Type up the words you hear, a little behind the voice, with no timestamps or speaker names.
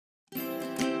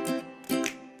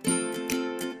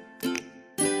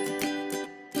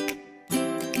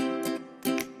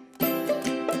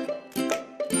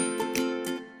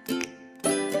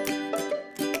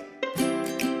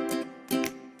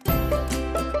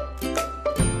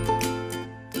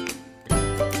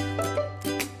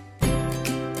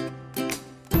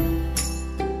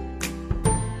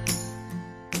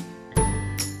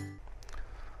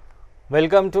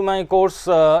Welcome to my course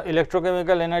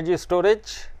Electrochemical Energy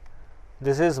Storage.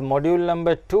 This is module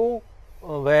number 2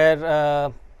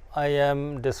 where I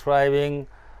am describing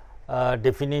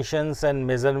definitions and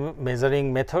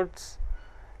measuring methods,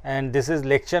 and this is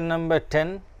lecture number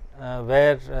 10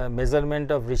 where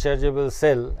measurement of rechargeable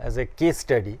cell as a case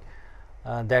study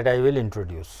that I will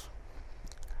introduce.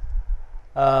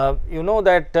 You know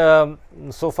that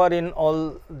so far in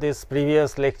all these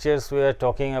previous lectures we are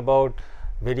talking about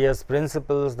various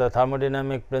principles, the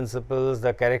thermodynamic principles,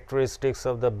 the characteristics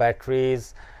of the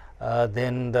batteries,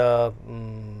 then the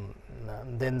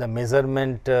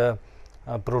measurement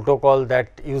protocol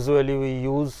that usually we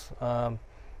use,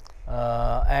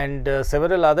 and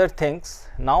several other things.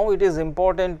 Now it is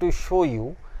important to show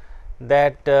you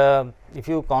that if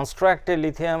you construct a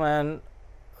lithium ion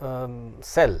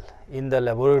cell in the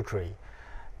laboratory,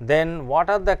 then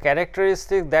what are the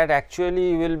characteristics that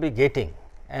actually you will be getting,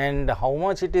 and how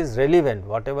much it is relevant,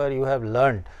 whatever you have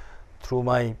learned through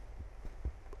my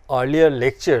earlier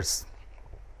lectures,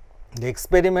 the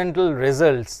experimental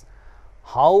results,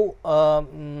 how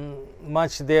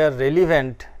much they are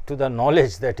relevant to the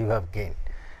knowledge that you have gained.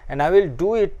 And I will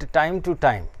do it time to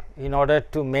time in order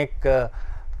to make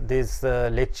this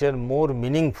lecture more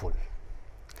meaningful.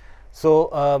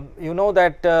 So, you know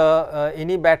that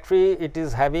any battery, it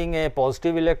is having a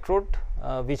positive electrode,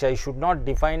 which I should not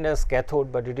define as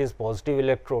cathode, but it is positive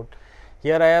electrode.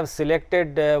 Here I have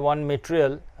selected one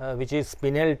material which is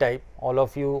spinel type. All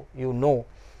of you know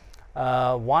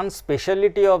one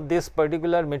speciality of this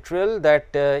particular material,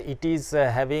 that it is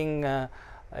having a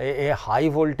high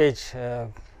voltage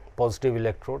positive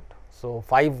electrode. So,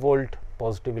 5 volt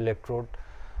positive electrode,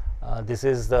 this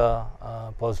is the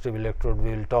positive electrode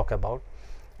we will talk about.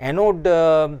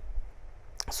 Anode,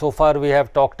 so far we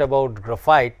have talked about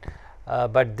graphite,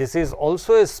 but this is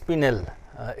also a spinel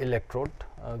electrode,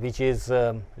 which is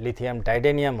lithium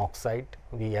titanium oxide,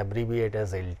 we abbreviate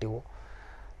as LTO.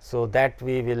 So, that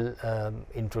we will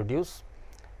introduce.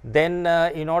 Then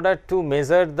in order to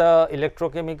measure the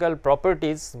electrochemical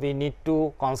properties, we need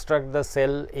to construct the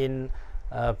cell in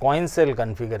coin cell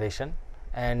configuration,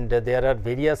 and there are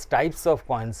various types of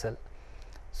coin cell.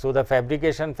 So, the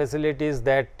fabrication facilities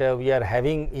that we are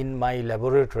having in my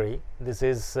laboratory, this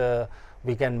is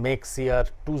we can make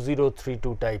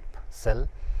CR2032 type cell,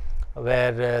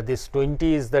 where this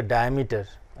 20 is the diameter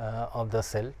of the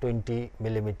cell, 20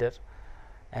 millimeter,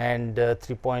 and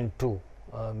 3.2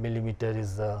 millimeter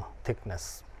is the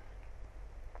thickness.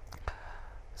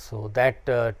 So, that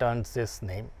turns this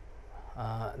name.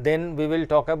 Then we will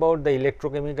talk about the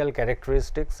electrochemical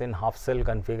characteristics in half cell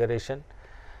configuration.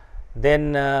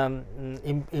 Then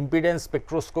impedance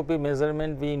spectroscopy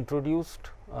measurement we introduced,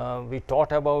 we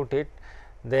taught about it.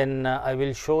 Then I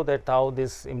will show that how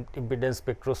this impedance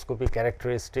spectroscopy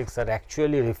characteristics are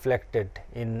actually reflected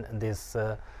in this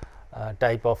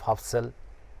type of half cell,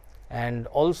 and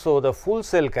also the full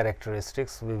cell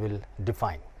characteristics we will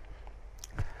define.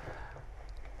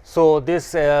 So,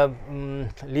 this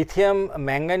lithium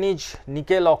manganese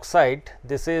nickel oxide,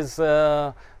 this is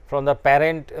from the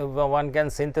parent, one can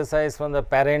synthesize from the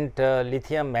parent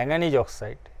lithium manganese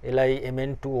oxide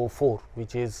LiMn2O4,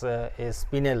 which is a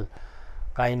spinel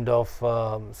kind of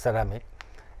ceramic,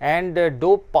 and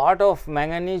dope part of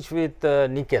manganese with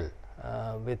nickel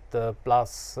with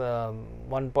plus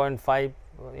 1.5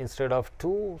 instead of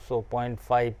 2. So,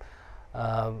 0.5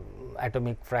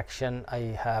 atomic fraction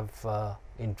I have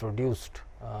introduced,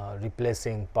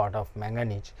 replacing part of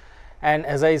manganese, and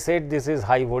as I said, this is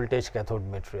high voltage cathode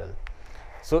material.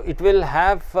 So, it will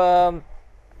have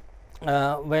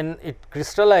when it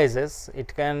crystallizes,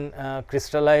 it can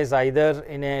crystallize either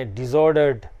in a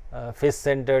disordered face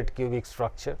centered cubic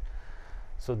structure.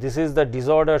 So, this is the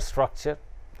disordered structure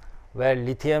where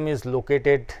lithium is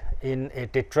located in a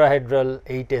tetrahedral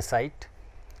 8A site,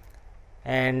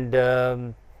 and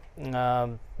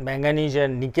manganese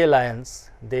and nickel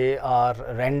ions, they are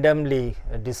randomly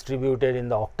distributed in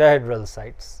the octahedral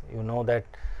sites. You know that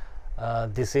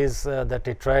this is the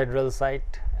tetrahedral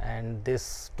site, and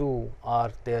this two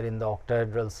are there in the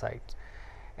octahedral site,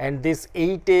 and this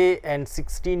 8A and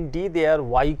 16D, they are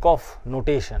Wyckoff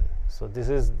notation. So, this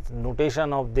is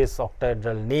notation of this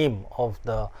octahedral name of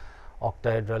the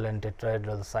octahedral and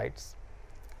tetrahedral sites,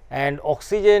 and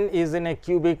oxygen is in a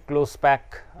cubic close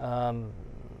pack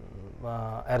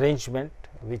arrangement,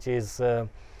 which is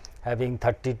having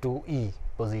 32E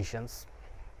positions.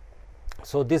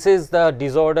 So, this is the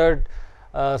disordered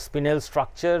spinel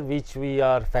structure which we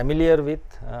are familiar with.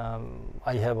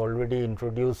 I have already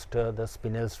introduced the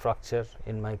spinel structure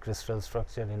in my crystal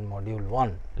structure in module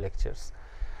 1 lectures.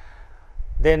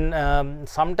 Then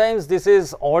sometimes this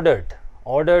is ordered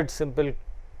simple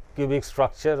cubic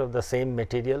structure of the same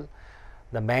material.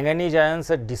 The manganese ions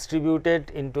are distributed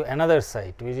into another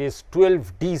site, which is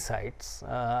 12 D sites,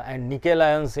 and nickel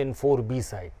ions in 4 B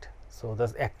site. So,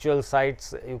 the actual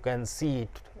sites you can see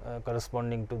it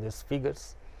corresponding to these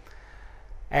figures.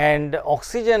 And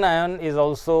oxygen ion is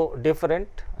also different.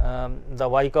 The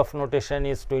Wyckoff notation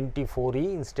is 24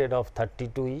 E instead of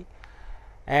 32 E,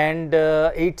 and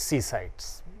 8 C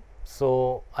sites.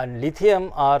 So, and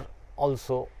lithium are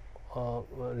also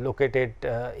located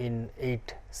in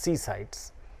 8 C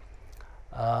sites.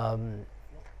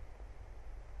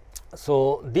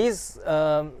 So, this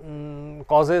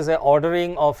causes a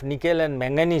ordering of nickel and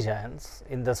manganese ions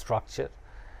in the structure,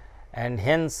 and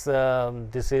hence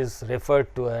this is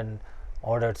referred to an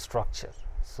ordered structure.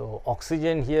 So,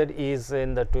 oxygen here is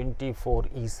in the 24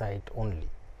 E site only,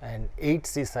 and 8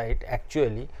 C site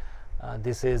actually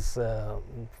this is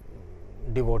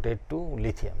devoted to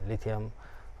lithium. Lithium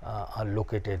are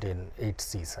located in 8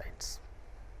 C sites.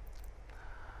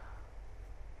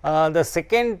 The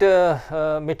second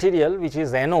material, which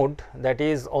is anode, that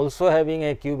is also having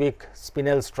a cubic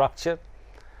spinel structure,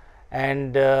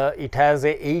 and it has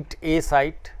a 8 A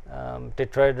site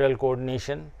tetrahedral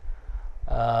coordination,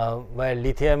 where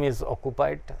lithium is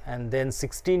occupied, and then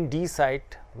 16 D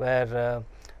site where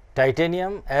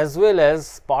titanium as well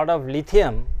as part of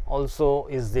lithium also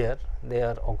is there, they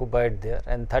are occupied there,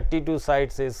 and 32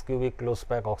 sites is cubic close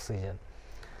pack oxygen.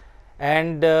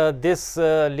 And this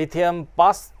lithium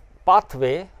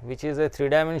pathway, which is a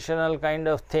 3-dimensional kind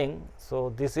of thing.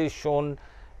 So, this is shown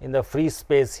in the free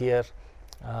space here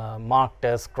marked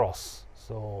as cross.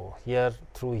 So, here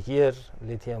through here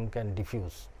lithium can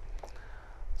diffuse.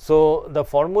 So, the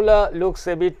formula looks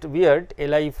a bit weird,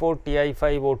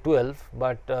 Li4Ti5O12,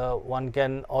 but one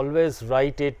can always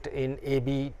write it in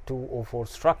Ab2O4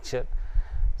 structure.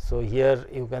 So, here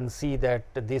you can see that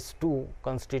this 2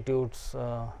 constitutes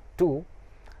 2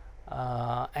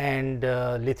 and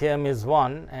lithium is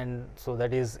 1, and so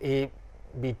that is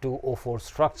Ab2O4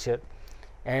 structure.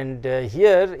 And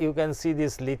here you can see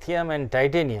this lithium and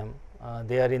titanium,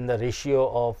 they are in the ratio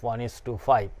of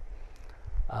 1:5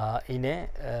 in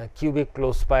a cubic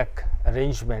close pack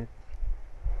arrangement,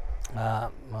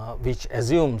 which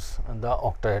assumes the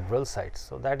octahedral sites.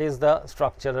 So, that is the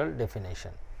structural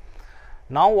definition.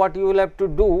 Now, what you will have to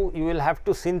do, you will have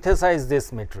to synthesize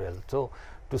this material. So,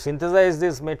 to synthesize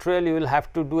this material, you will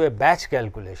have to do a batch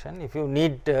calculation. If you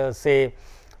need say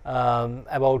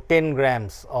about 10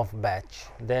 grams of batch,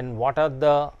 then what are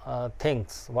the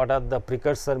things, what are the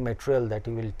precursor material that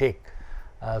you will take,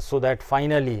 so that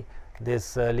finally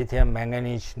this lithium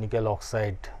manganese nickel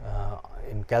oxide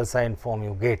in calcined form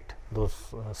you get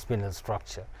those spinel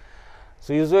structure.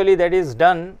 So, usually that is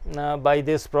done by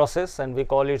this process, and we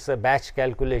call it a batch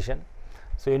calculation.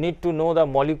 So, you need to know the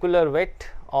molecular weight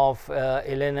of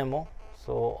LNMO.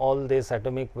 So, all these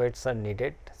atomic weights are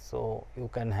needed. So, you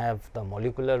can have the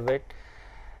molecular weight,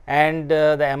 and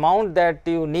the amount that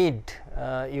you need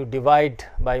you divide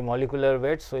by molecular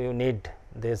weight. So, you need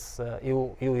this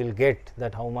you will get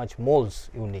that how much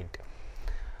moles you need.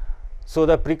 So,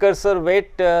 the precursor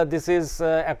weight this is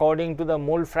according to the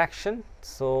mole fraction.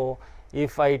 So,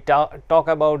 if I talk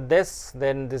about this,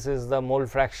 then this is the mole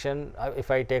fraction. If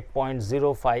I take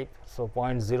 0.05, so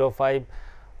 0.05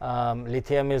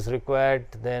 lithium is required,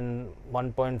 then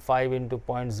 1.5 into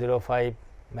 0.05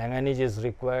 manganese is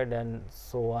required, and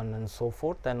so on and so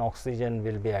forth, and oxygen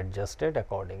will be adjusted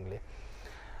accordingly.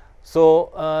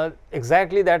 So,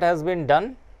 exactly that has been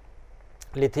done.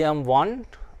 Lithium 1,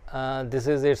 this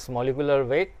is its molecular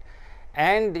weight,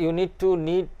 and you need to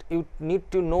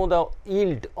know the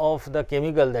yield of the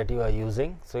chemical that you are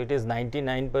using. So, it is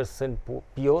 99%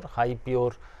 pure, high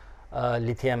pure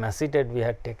lithium acetate we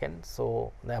had taken.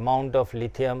 So, the amount of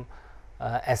lithium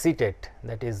acetate,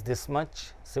 that is this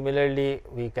much. Similarly,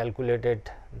 we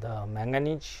calculated the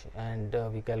manganese, and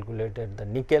we calculated the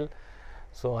nickel.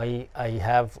 So, I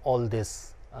have all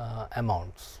these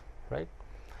amounts, right.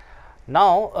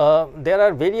 Now, there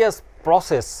are various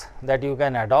process that you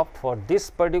can adopt. For this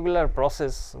particular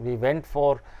process, we went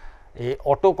for a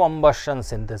auto combustion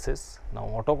synthesis. Now,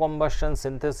 auto combustion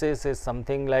synthesis is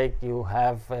something like you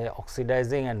have a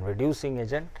oxidizing and reducing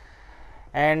agent,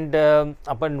 and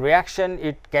upon reaction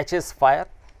it catches fire,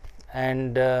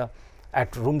 and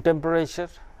at room temperature.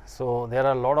 So, there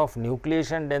are a lot of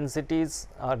nucleation densities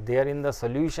are there in the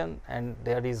solution, and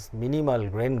there is minimal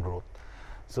grain growth.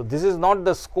 So, this is not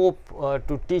the scope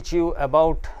to teach you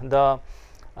about the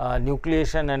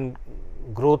nucleation and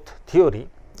growth theory.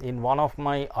 In one of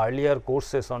my earlier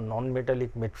courses on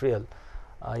non-metallic material,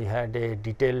 I had a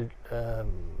detailed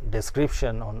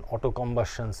description on auto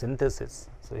combustion synthesis.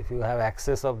 So, if you have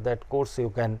access of that course, you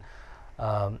can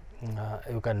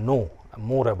know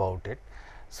more about it.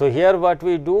 So, here what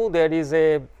we do, there is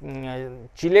a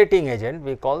chelating agent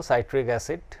we call citric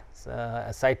acid.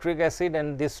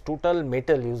 And this total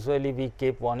metal usually we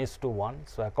keep 1:1.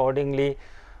 So, accordingly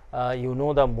you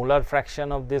know the molar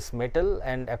fraction of this metal,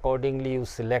 and accordingly you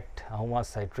select how much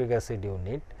citric acid you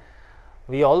need.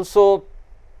 We also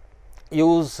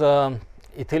use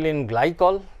ethylene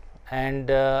glycol and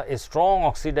a strong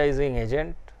oxidizing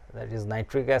agent, that is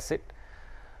nitric acid.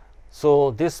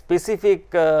 So, this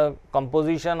specific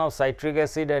composition of citric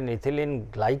acid and ethylene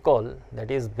glycol,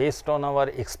 that is based on our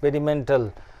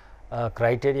experimental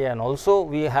criteria, and also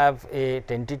we have a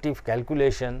tentative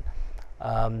calculation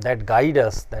that guide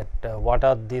us that what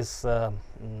are these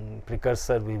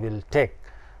precursor we will take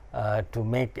to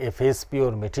make a phase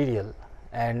pure material,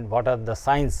 and what are the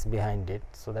science behind it.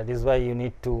 So, that is why you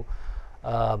need to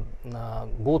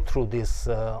go through this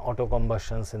auto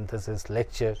combustion synthesis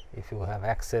lecture if you have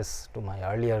access to my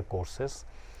earlier courses.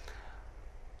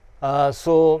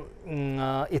 Ethylene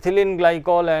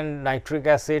glycol and nitric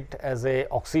acid as a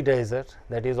oxidizer,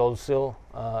 that is also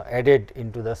added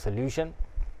into the solution,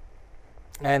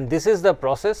 and this is the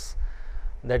process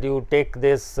that you take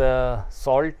this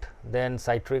salt, then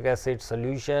citric acid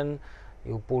solution,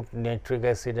 you put nitric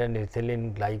acid and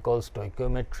ethylene glycol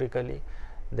stoichiometrically,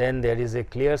 then there is a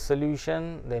clear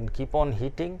solution, then keep on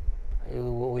heating, you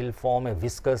will form a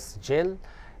viscous gel,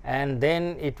 and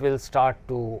then it will start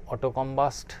to auto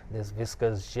combust this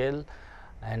viscous gel.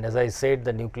 And as I said,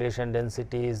 the nucleation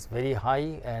density is very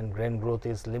high and grain growth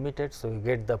is limited. So, you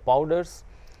get the powders.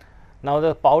 Now,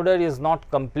 the powder is not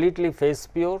completely phase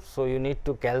pure, so you need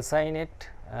to calcine it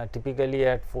typically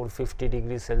at 450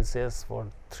 degrees Celsius for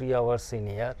 3 hours in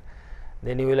air.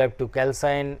 Then you will have to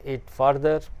calcine it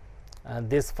further.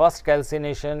 This first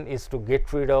calcination is to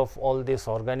get rid of all these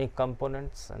organic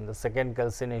components, and the second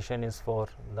calcination is for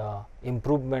the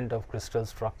improvement of crystal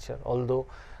structure. Although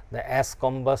the as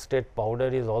combusted powder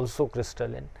is also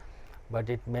crystalline, but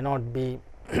it may not be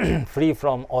free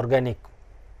from organic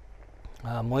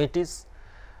moieties.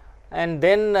 And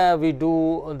then we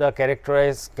do the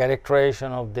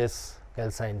characterization of this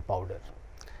calcined powder.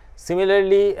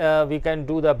 Similarly, we can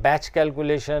do the batch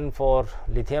calculation for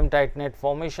lithium titanate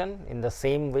formation in the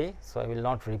same way. So, I will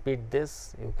not repeat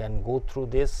this, you can go through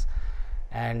this,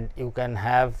 and you can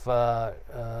have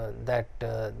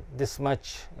this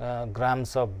much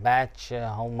grams of batch,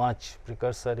 how much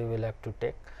precursor you will have to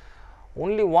take.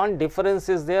 Only one difference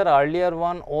is there, earlier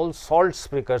one all salts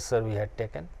precursor we had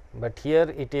taken, but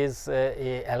here it is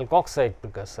a alkoxide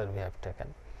precursor we have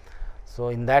taken. So,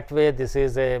 in that way this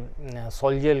is a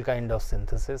sol-gel kind of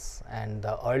synthesis, and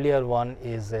the earlier one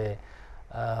is a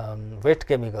wet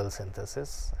chemical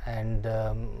synthesis, and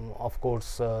of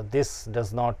course, this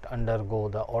does not undergo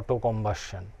the auto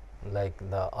combustion like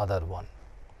the other one.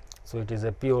 So, it is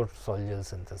a pure sol-gel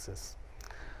synthesis.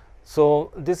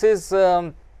 So, this is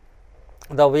the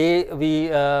way we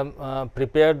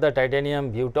prepared the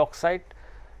titanium butoxide,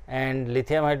 and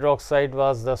lithium hydroxide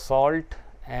was the salt,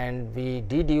 and we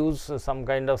did use some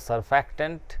kind of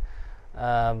surfactant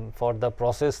for the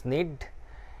process need.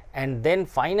 And then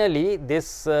finally, this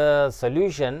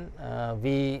solution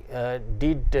we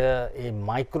did a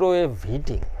microwave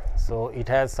heating. So, it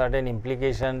has certain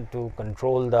implication to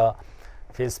control the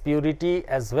phase purity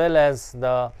as well as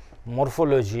the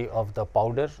morphology of the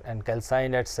powder, and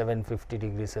calcined at 750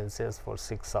 degrees Celsius for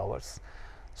 6 hours.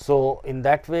 So, in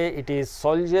that way it is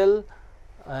sol-gel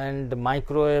and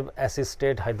microwave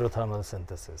assisted hydrothermal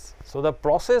synthesis. So, the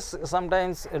process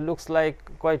sometimes looks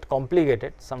like quite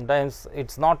complicated, sometimes it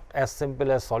is not as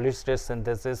simple as solid state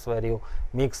synthesis where you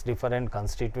mix different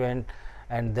constituent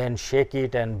and then shake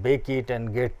it and bake it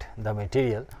and get the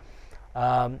material.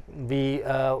 We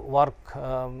work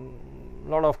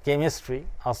lot of chemistry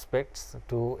aspects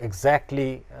to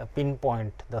exactly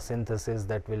pinpoint the synthesis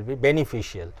that will be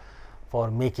beneficial for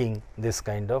making this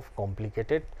kind of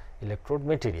complicated electrode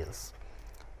materials.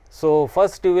 So,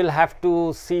 first you will have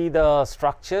to see the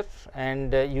structure,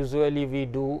 and usually we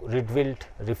do Rietveld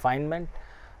refinement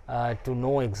to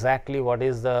know exactly what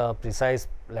is the precise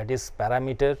lattice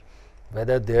parameter,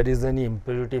 whether there is any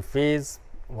impurity phase,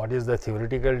 what is the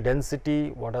theoretical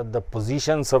density, what are the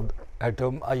positions of the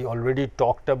atom. I already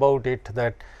talked about it,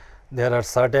 that there are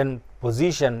certain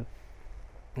position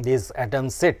these atom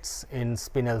sits in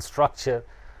spinel structure,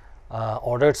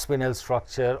 ordered spinel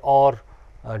structure or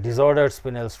disordered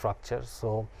spinel structure.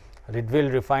 So,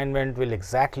 Rietveld refinement will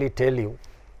exactly tell you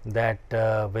that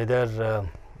whether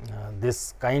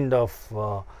this kind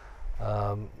of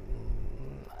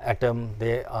atom,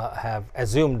 they have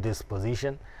assumed this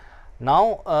position.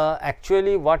 Now,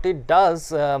 actually what it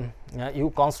does,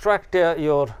 you construct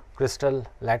your crystal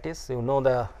lattice, you know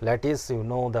the lattice, you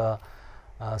know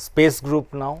the space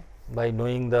group now by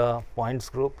knowing the points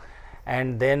group,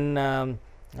 and then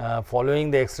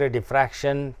following the X-ray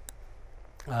diffraction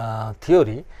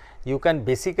theory, you can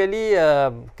basically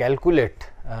calculate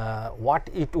what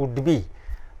it would be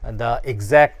the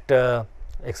exact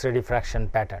X-ray diffraction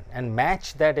pattern and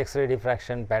match that X-ray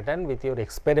diffraction pattern with your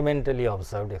experimentally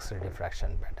observed X-ray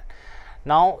diffraction pattern.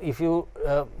 Now, if you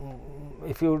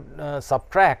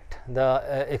subtract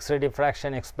the X-ray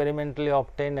diffraction experimentally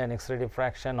obtained and X-ray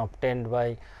diffraction obtained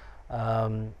by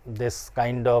this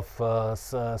kind of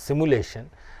simulation,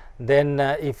 then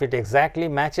if it exactly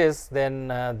matches, then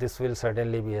this will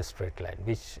certainly be a straight line,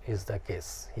 which is the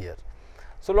case here.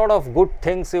 So, lot of good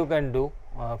things you can do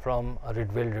from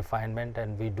Rydberg refinement,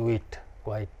 and we do it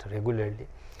quite regularly.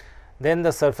 Then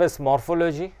the surface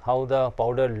morphology, how the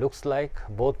powder looks like,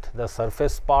 both the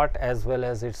surface part as well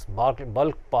as its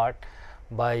bulk part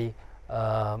by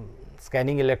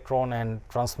scanning electron and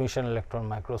transmission electron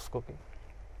microscopy.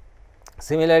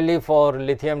 Similarly, for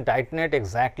lithium titanate,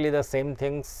 exactly the same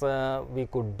things we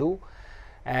could do,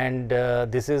 and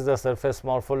this is the surface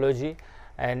morphology,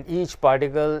 and each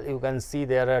particle you can see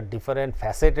there are different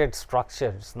faceted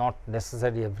structures, not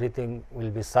necessarily everything will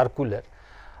be circular,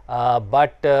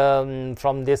 but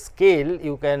from this scale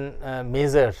you can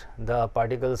measure the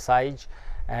particle size,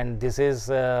 and this is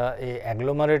a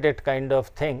agglomerated kind of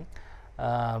thing.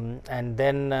 And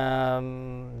then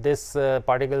this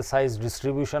particle size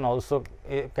distribution also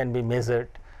can be measured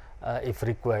if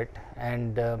required,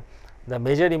 and the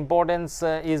major importance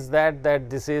is that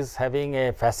this is having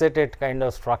a faceted kind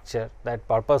of structure that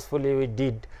purposefully we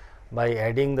did by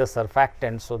adding the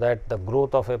surfactant, so that the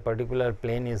growth of a particular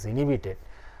plane is inhibited,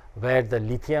 where the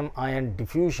lithium ion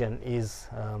diffusion is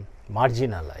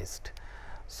marginalized.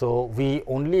 So, we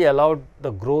only allowed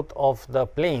the growth of the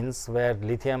planes where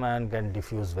lithium ion can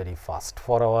diffuse very fast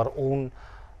for our own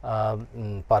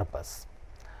purpose.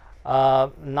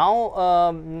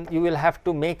 Now, you will have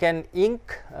to make an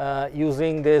ink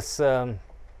using this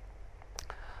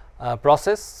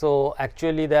process. So,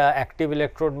 actually the active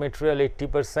electrode material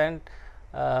 80%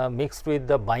 mixed with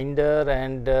the binder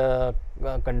and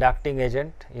conducting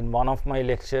agent. In one of my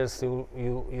lectures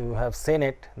you have seen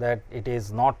it, that it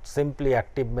is not simply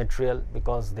active material,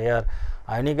 because they are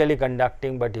ionically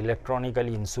conducting but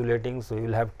electronically insulating. So, you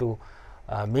will have to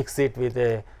mix it with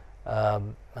a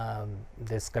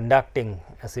this conducting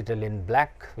acetylene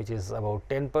black, which is about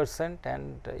 10%,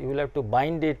 and you will have to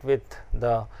bind it with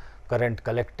the current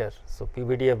collector. So,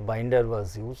 PVDF binder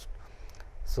was used.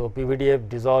 So, PVDF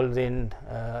dissolves in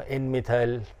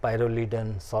N-methyl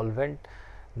pyrrolidine solvent.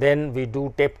 Then we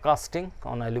do tape casting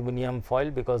on aluminum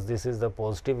foil, because this is the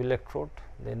positive electrode.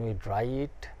 Then we dry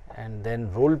it and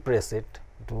then roll press it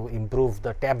to improve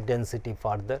the tap density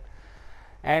further,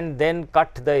 and then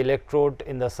cut the electrode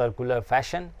in the circular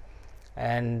fashion,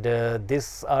 and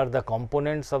these are the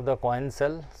components of the coin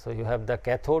cell. So, you have the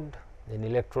cathode, then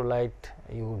electrolyte,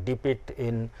 you dip it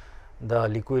in the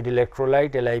liquid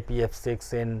electrolyte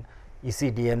LiPF6 in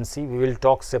ECDMC. We will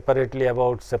talk separately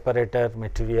about separator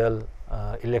material,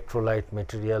 electrolyte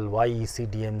material, why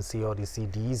ECDMC or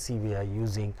ECDEC we are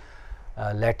using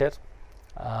later.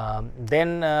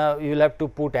 Then you will have to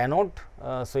put anode.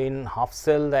 So, in half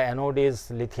cell the anode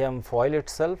is lithium foil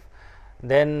itself,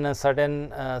 then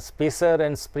certain spacer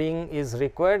and spring is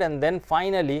required, and then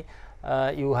finally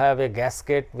you have a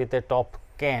gasket with a top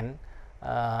can,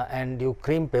 and you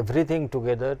crimp everything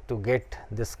together to get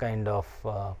this kind of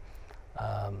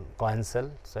coin cell.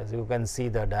 So, as you can see,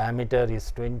 the diameter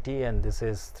is 20 and this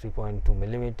is 3.2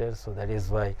 millimeters. So, that is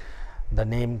why the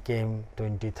name came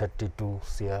 2032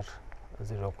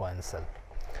 CR0 coin cell.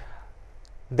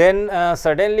 Then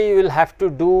suddenly you will have to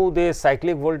do the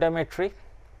cyclic voltammetry,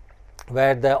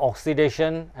 where the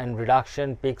oxidation and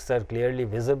reduction peaks are clearly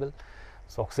visible.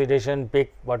 So, oxidation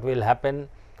peak, what will happen,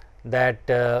 that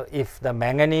if the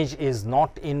manganese is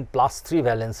not in +3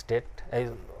 valence state,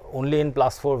 only in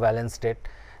 +4 valence state,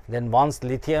 then once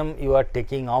lithium you are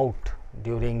taking out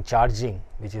during charging,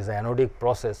 which is anodic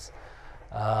process,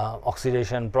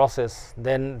 oxidation process,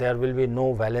 then there will be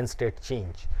no valence state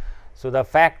change. So, the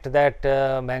fact that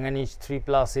manganese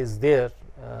 3+ is there,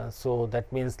 so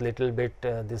that means little bit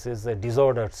this is a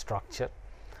disordered structure,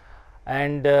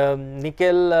 and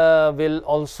nickel will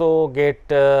also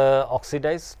get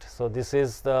oxidized. So, this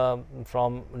is the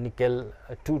from nickel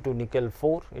 2 to nickel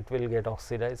 4, it will get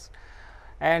oxidized,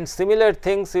 and similar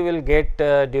things you will get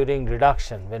during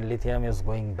reduction when lithium is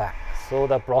going back. So,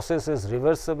 the process is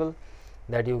reversible,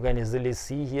 that you can easily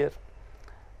see here.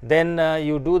 Then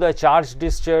you do the charge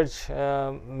discharge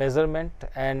measurement,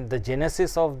 and the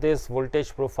genesis of this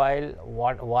voltage profile,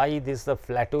 why this the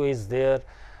plateau is there.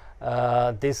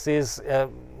 This is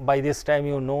by this time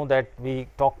you know that we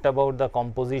talked about the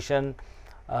composition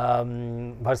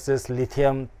versus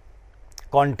lithium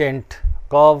content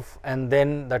curve, and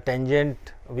then the tangent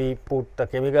we put the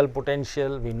chemical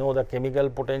potential. We know the chemical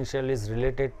potential is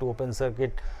related to open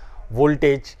circuit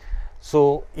voltage.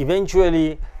 So,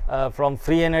 eventually from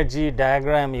free energy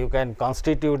diagram you can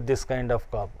constitute this kind of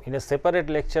curve. In a separate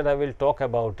lecture I will talk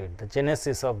about it, the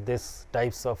genesis of this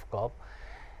types of curve,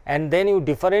 and then you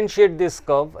differentiate this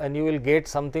curve and you will get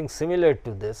something similar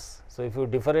to this. So, if you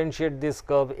differentiate this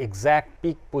curve, exact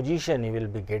peak position you will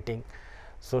be getting.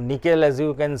 So, nickel, as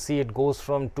you can see, it goes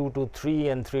from 2 to 3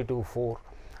 and 3 to 4,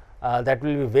 that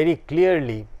will be very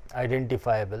clearly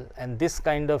identifiable, and this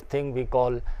kind of thing we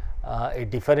call a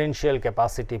differential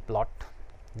capacity plot.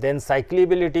 Then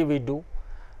cyclability we do.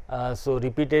 So,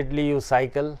 repeatedly you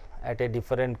cycle at a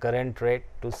different current rate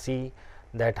to see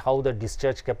that how the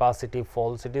discharge capacity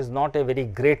falls. It is not a very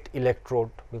great electrode,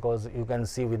 because you can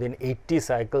see within 80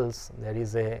 cycles there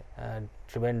is a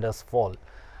tremendous fall.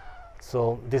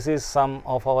 So, this is some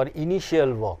of our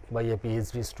initial work by a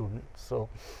PhD student. So,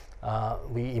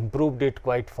 we improved it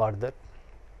quite further,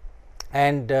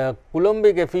 and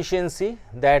Coulombic efficiency,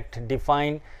 that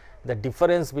define the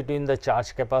difference between the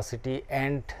charge capacity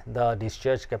and the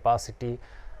discharge capacity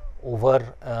over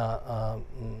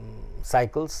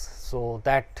cycles. So,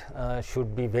 that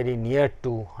should be very near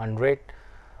to 100.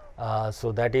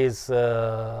 So, that is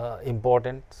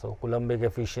important. So, Coulombic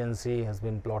efficiency has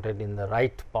been plotted in the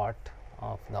right part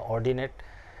of the ordinate,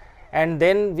 and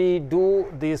then we do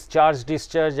this charge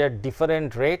discharge at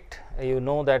different rate. You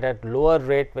know that at lower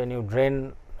rate, when you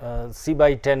drain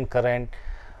C/10 current,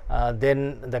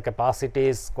 then the capacity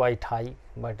is quite high,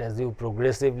 but as you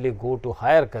progressively go to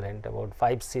higher current, about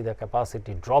 5C, the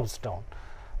capacity drops down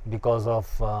because of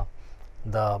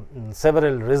the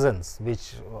several reasons,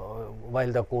 which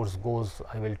while the course goes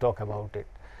I will talk about it.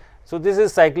 So, this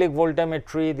is cyclic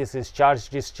voltammetry, this is charge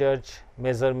discharge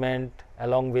measurement,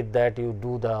 along with that you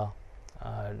do the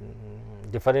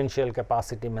differential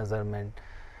capacity measurement,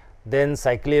 then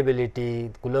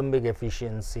cyclability, Coulombic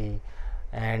efficiency,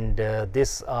 and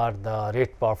these are the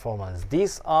rate performance.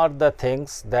 These are the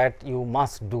things that you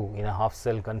must do in a half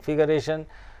cell configuration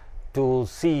to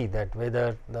see that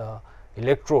whether the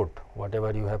electrode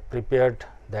whatever you have prepared,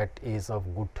 that is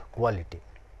of good quality.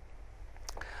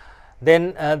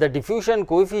 Then the diffusion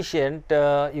coefficient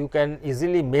you can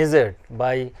easily measure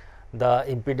by the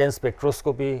impedance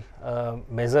spectroscopy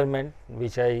measurement,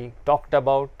 which I talked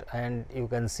about, and you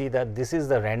can see that this is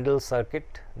the Randall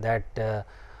circuit that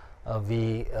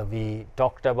we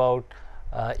talked about.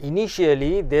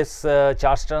 Initially this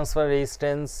charge transfer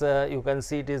resistance, you can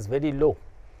see it is very low.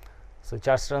 So,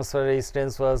 charge transfer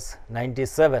resistance was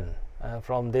 97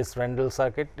 from this Randall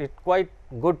circuit, it quite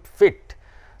good fit.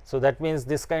 So, that means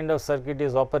this kind of circuit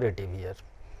is operative here,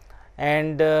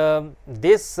 and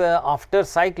this after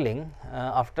cycling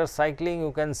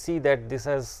you can see that this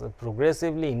has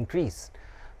progressively increased.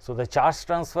 So, the charge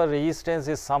transfer resistance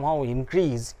is somehow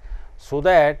increased, so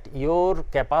that your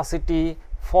capacity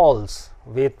falls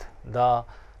with the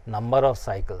number of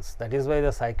cycles. That is why the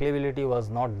cyclability was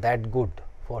not that good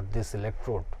for this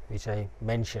electrode, which I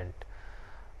mentioned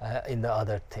in the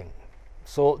other thing.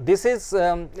 So, this is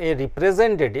a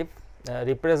representative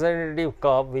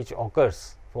curve which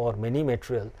occurs for many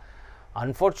material.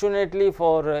 Unfortunately,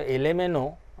 for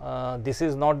LMNO this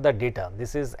is not the data,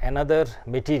 this is another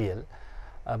material,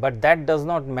 but that does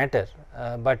not matter.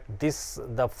 But this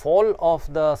the fall of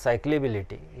the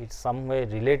cyclability is some way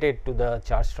related to the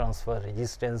charge transfer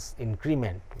resistance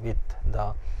increment with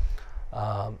the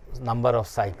number of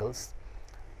cycles.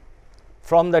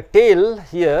 From the tail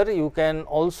here you can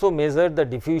also measure the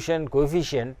diffusion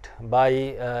coefficient by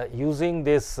using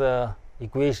this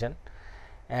equation,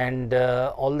 and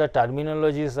all the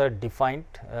terminologies are defined,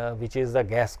 which is the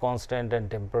gas constant and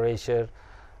temperature.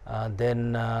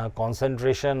 Then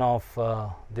concentration of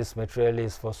this material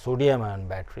is for sodium ion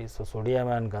battery. So, sodium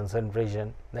ion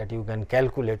concentration that you can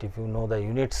calculate if you know the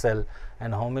unit cell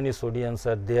and how many sodiums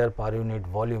are there per unit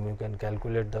volume, you can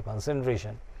calculate the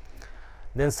concentration.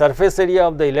 Then surface area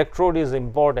of the electrode is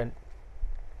important,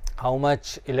 how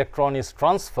much electron is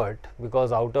transferred,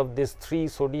 because out of this 3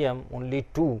 sodium only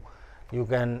 2 you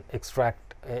can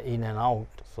extract in and out.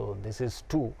 So, this is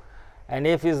 2, and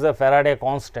F is the Faraday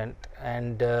constant,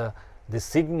 and This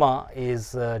sigma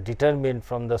is determined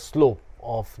from the slope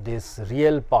of this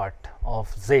real part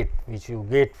of Z, which you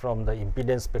get from the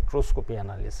impedance spectroscopy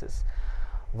analysis,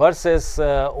 versus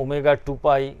omega 2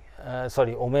 pi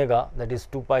omega, that is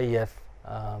 2 pi f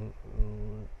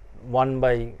 1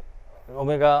 by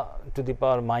omega to the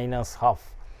power minus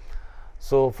half.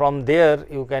 So, from there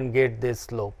you can get this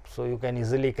slope. So, you can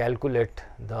easily calculate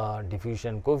the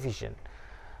diffusion coefficient.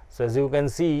 So, as you can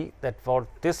see that for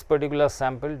this particular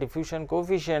sample, diffusion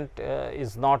coefficient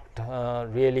is not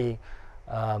really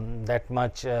that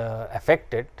much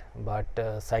affected, but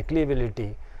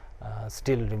cyclability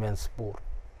still remains poor.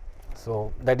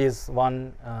 So, that is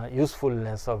one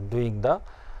usefulness of doing the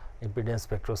impedance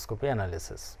spectroscopy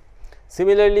analysis.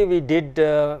 Similarly, we did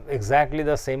exactly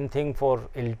the same thing for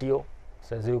LTO.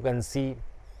 So, as you can see,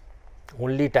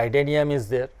 only titanium is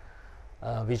there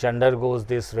which undergoes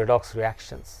this redox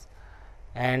reactions,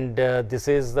 and this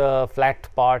is the flat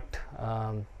part.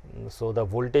 So, the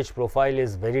voltage profile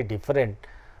is very different.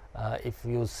 If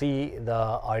you see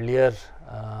the earlier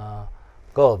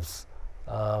curves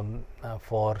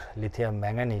for lithium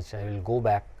manganese, I will go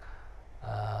back.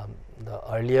 The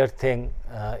earlier thing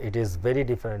it is very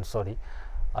different,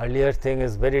 earlier thing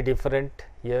is very different.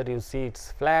 Here you see it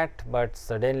is flat, but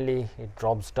suddenly it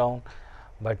drops down,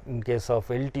 but in case of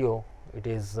LTO it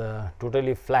is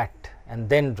totally flat and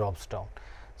then drops down.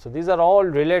 So, these are all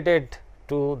related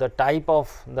to the type of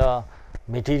the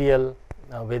material,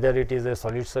 whether it is a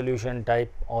solid solution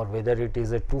type or whether it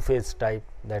is a two phase type,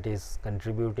 that is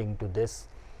contributing to this.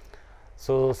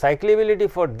 So, cyclability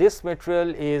for this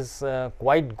material is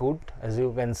quite good, as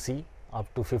you can see,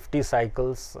 up to 50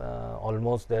 cycles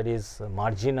almost there is a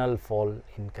marginal fall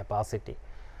in capacity.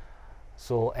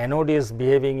 So, anode is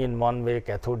behaving in one way,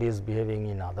 cathode is behaving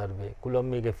in other way.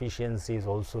 Coulombic efficiency is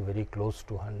also very close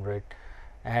to 100,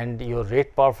 and your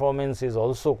rate performance is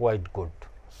also quite good.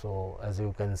 So, as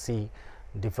you can see,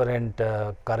 different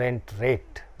current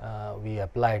rate we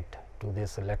applied to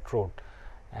this electrode,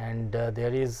 and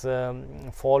there is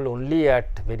fall only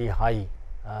at very high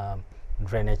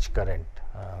drainage current.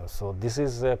 So, this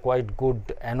is a quite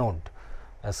good anode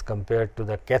as compared to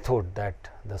the cathode that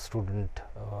the student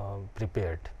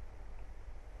prepared.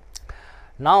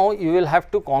 Now, you will have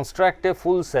to construct a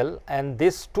full cell, and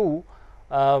these two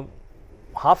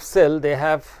half cell, they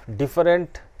have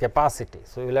different capacity.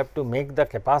 So, you will have to make the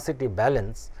capacity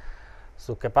balance.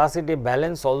 So, capacity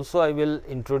balance also I will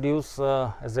introduce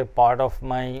as a part of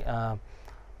my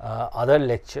other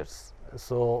lectures.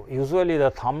 So, usually the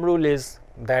thumb rule is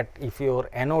that if your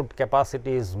anode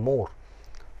capacity is more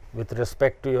with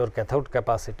respect to your cathode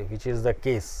capacity, which is the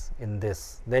case in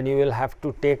this, then you will have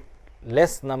to take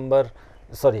less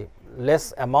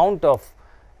amount of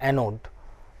anode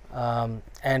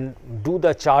and do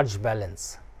the charge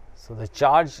balance. So, the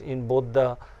charge in both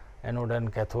the anode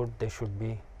and cathode, they should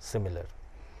be similar.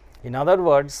 In other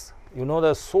words, you know,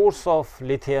 the source of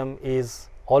lithium is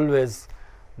always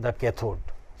the cathode.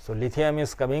 So, lithium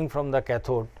is coming from the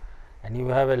cathode, and you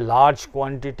have a large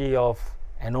quantity of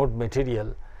anode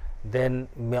material, then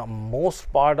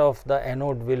most part of the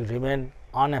anode will remain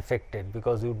unaffected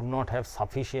because you do not have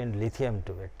sufficient lithium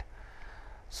to it.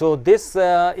 So, this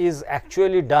is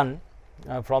actually done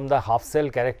from the half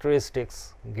cell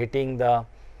characteristics, getting the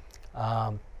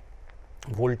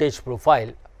voltage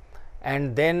profile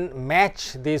and then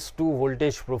match these two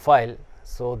voltage profile.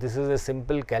 So, this is a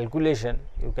simple calculation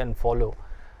you can follow.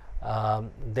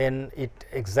 Then it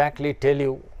exactly tell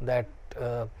you that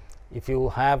if you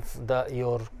have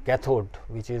your cathode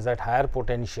which is at higher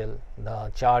potential,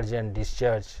 the charge and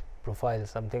discharge profile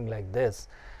something like this,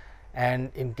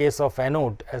 and in case of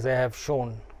anode, as I have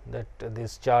shown that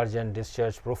this charge and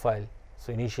discharge profile.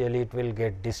 So, initially it will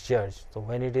get discharged. So,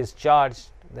 when it is charged,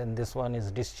 then this one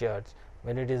is discharged.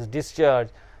 When it is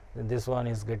discharged, then this one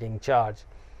is getting charged.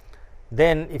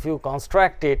 Then if you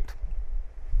construct it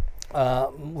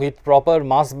with proper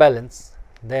mass balance,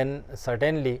 then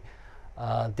certainly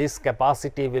this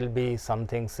capacity will be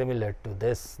something similar to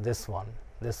this one.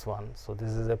 So,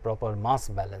 this is a proper mass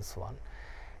balance one,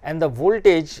 and the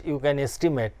voltage you can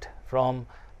estimate from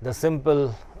the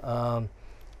simple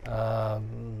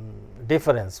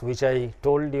difference which I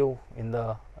told you in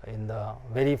the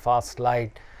very first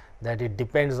slide, that it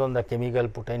depends on the chemical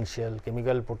potential.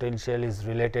 Chemical potential is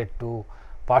related to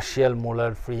partial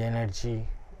molar free energy,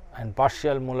 and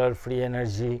partial molar free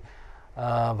energy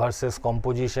versus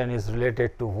composition is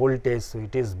related to voltage. So,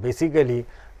 it is basically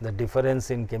the difference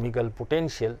in chemical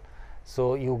potential.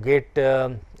 So, you get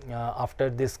after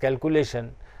this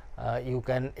calculation you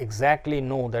can exactly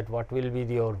know that what will be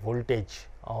your voltage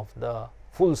of the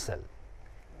full cell.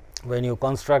 When you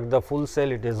construct the full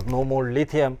cell, it is no more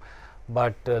lithium,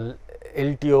 but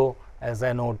LTO as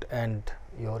anode and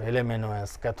your LMNO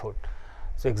as cathode.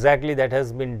 So, exactly that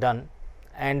has been done,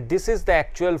 and this is the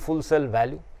actual full cell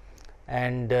value,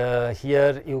 and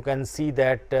here you can see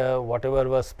that whatever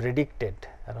was predicted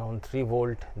around 3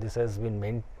 volt, this has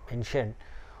been mentioned.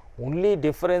 Only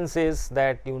difference is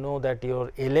that you know that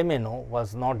your LMNO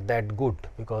was not that good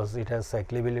because it has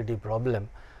cyclability problem,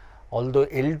 although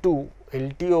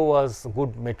LTO was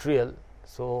good material.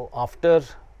 So, after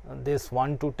this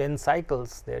 1 to 10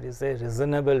 cycles, there is a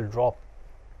reasonable drop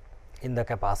in the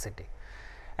capacity,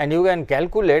 and you can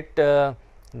calculate the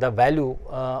value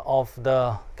of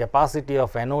the capacity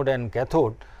of anode and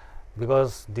cathode,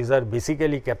 because these are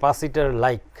basically capacitor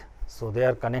like. So, they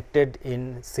are connected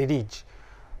in series.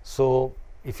 So,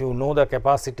 if you know the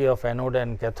capacity of anode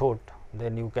and cathode,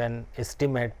 then you can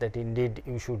estimate that indeed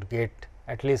you should get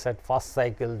at least at first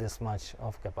cycle this much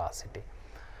of capacity.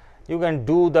 You can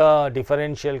do the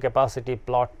differential capacity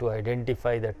plot to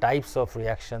identify the types of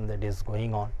reaction that is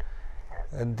going on,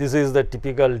 and this is the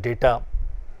typical data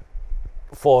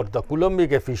for the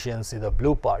Coulombic efficiency, the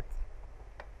blue part,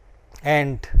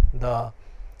 and the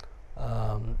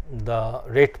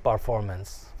rate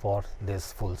performance for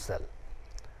this full cell.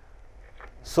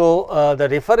 So, the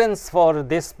reference for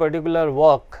this particular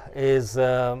work is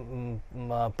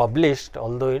published,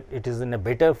 although it is in a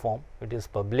better form. It is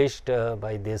published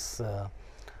by this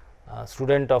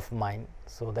student of mine.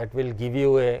 So, that will give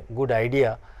you a good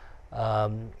idea,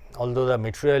 although the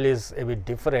material is a bit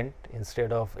different.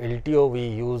 Instead of LTO, we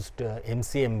used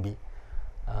MCMB,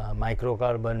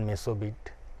 microcarbon mesobit,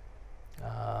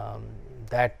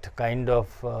 that kind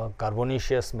of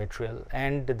carbonaceous material,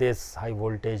 and this high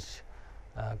voltage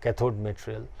cathode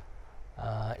material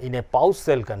in a pouch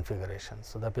cell configuration.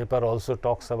 So, the paper also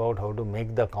talks about how to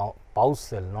make the pouch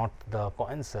cell, not the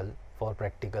coin cell, for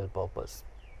practical purpose.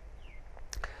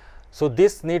 So,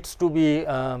 this needs to be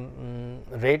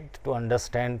read to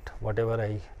understand whatever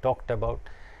I talked about,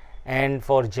 and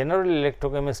for general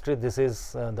electrochemistry, this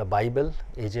is the Bible,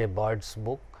 A.J. Bird's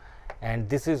book, and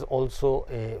this is also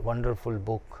a wonderful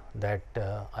book that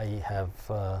I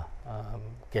have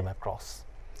came across.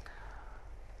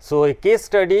 So, a case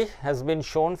study has been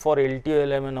shown for LTO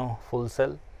LMNO full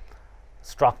cell.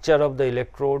 Structure of the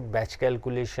electrode, batch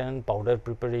calculation, powder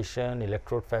preparation,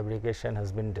 electrode fabrication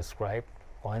has been described.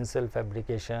 Coin cell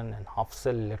fabrication and half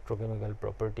cell electrochemical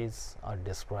properties are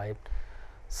described.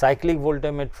 Cyclic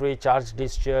voltammetry, charge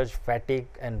discharge, fatigue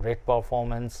and rate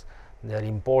performance, they are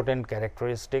important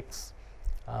characteristics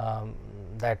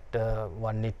that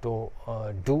one need to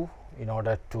do in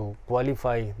order to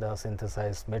qualify the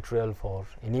synthesized material for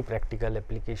any practical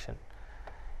application.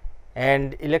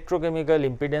 And electrochemical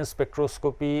impedance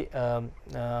spectroscopy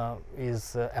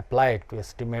is applied to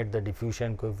estimate the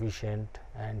diffusion coefficient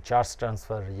and charge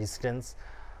transfer resistance,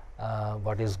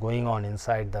 what is going on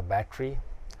inside the battery,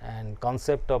 and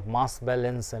concept of mass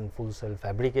balance and full cell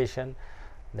fabrication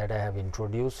that I have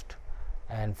introduced,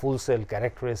 and full cell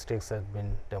characteristics have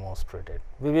been demonstrated.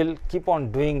 We will keep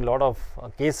on doing lot of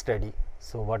case study.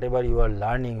 So, whatever you are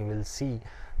learning, you will see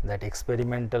that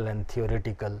experimental and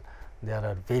theoretical, there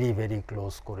are very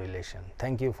close correlation.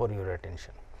 Thank you for your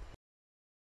attention.